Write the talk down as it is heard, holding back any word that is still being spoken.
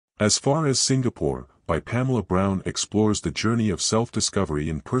As Far as Singapore, by Pamela Brown explores the journey of self-discovery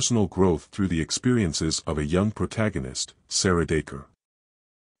and personal growth through the experiences of a young protagonist, Sara Dacre.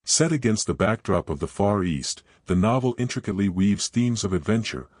 Set against the backdrop of the Far East, the novel intricately weaves themes of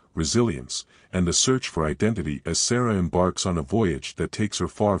adventure, resilience, and the search for identity as Sara embarks on a voyage that takes her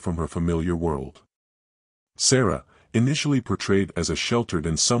far from her familiar world. Sara, initially portrayed as a sheltered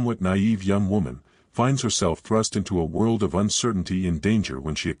and somewhat naive young woman, finds herself thrust into a world of uncertainty and danger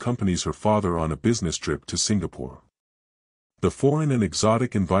when she accompanies her father on a business trip to Singapore. The foreign and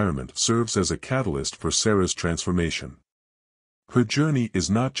exotic environment serves as a catalyst for Sara's transformation. Her journey is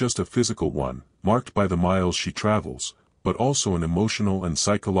not just a physical one, marked by the miles she travels, but also an emotional and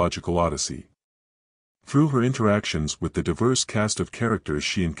psychological odyssey. Through her interactions with the diverse cast of characters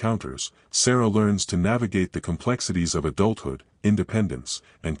she encounters, Sara learns to navigate the complexities of adulthood, independence,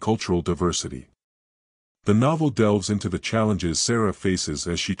 and cultural diversity. The novel delves into the challenges Sara faces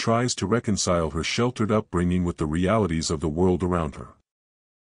as she tries to reconcile her sheltered upbringing with the realities of the world around her.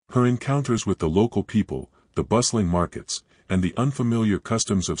 Her encounters with the local people, the bustling markets, and the unfamiliar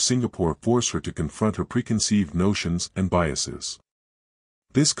customs of Singapore force her to confront her preconceived notions and biases.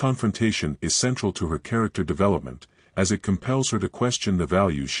 This confrontation is central to her character development, as it compels her to question the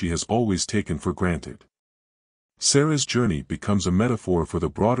values she has always taken for granted. Sara's journey becomes a metaphor for the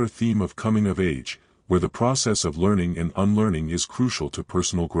broader theme of coming of age, where the process of learning and unlearning is crucial to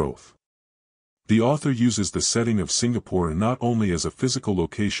personal growth. The author uses the setting of Singapore not only as a physical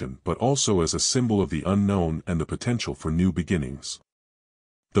location but also as a symbol of the unknown and the potential for new beginnings.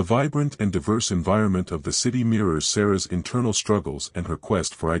 The vibrant and diverse environment of the city mirrors Sara's internal struggles and her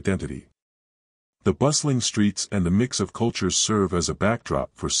quest for identity. The bustling streets and the mix of cultures serve as a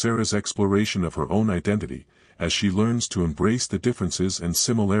backdrop for Sara's exploration of her own identity, as she learns to embrace the differences and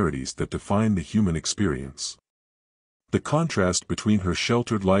similarities that define the human experience. The contrast between her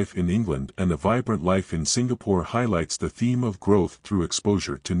sheltered life in England and the vibrant life in Singapore highlights the theme of growth through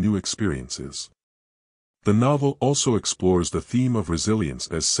exposure to new experiences. The novel also explores the theme of resilience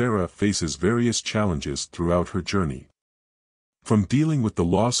as Sara faces various challenges throughout her journey. From dealing with the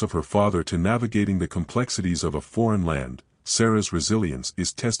loss of her father to navigating the complexities of a foreign land, Sara's resilience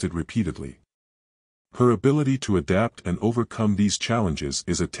is tested repeatedly. Her ability to adapt and overcome these challenges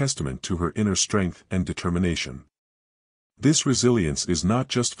is a testament to her inner strength and determination. This resilience is not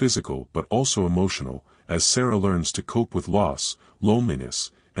just physical but also emotional, as Sara learns to cope with loss,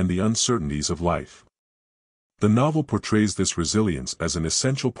 loneliness, and the uncertainties of life. The novel portrays this resilience as an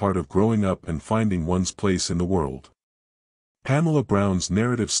essential part of growing up and finding one's place in the world. Pamela Brown's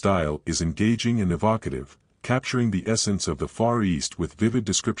narrative style is engaging and evocative, capturing the essence of the Far East with vivid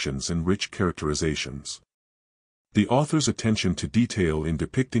descriptions and rich characterizations. The author's attention to detail in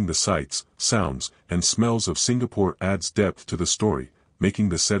depicting the sights, sounds, and smells of Singapore adds depth to the story, making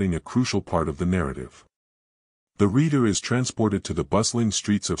the setting a crucial part of the narrative. The reader is transported to the bustling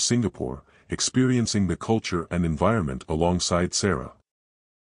streets of Singapore, experiencing the culture and environment alongside Sara.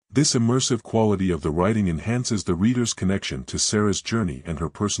 This immersive quality of the writing enhances the reader's connection to Sara's journey and her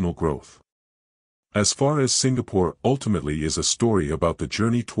personal growth. As Far as Singapore ultimately is a story about the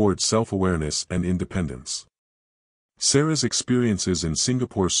journey towards self-awareness and independence. Sara's experiences in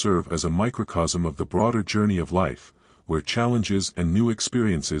Singapore serve as a microcosm of the broader journey of life, where challenges and new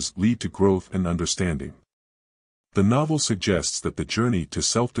experiences lead to growth and understanding. The novel suggests that the journey to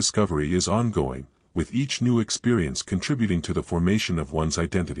self-discovery is ongoing, with each new experience contributing to the formation of one's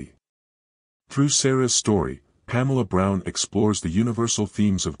identity. Through Sara's story, Pamela Brown explores the universal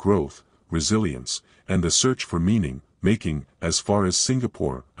themes of growth, resilience, and the search for meaning, making As Far as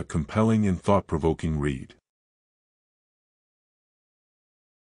Singapore a compelling and thought-provoking read.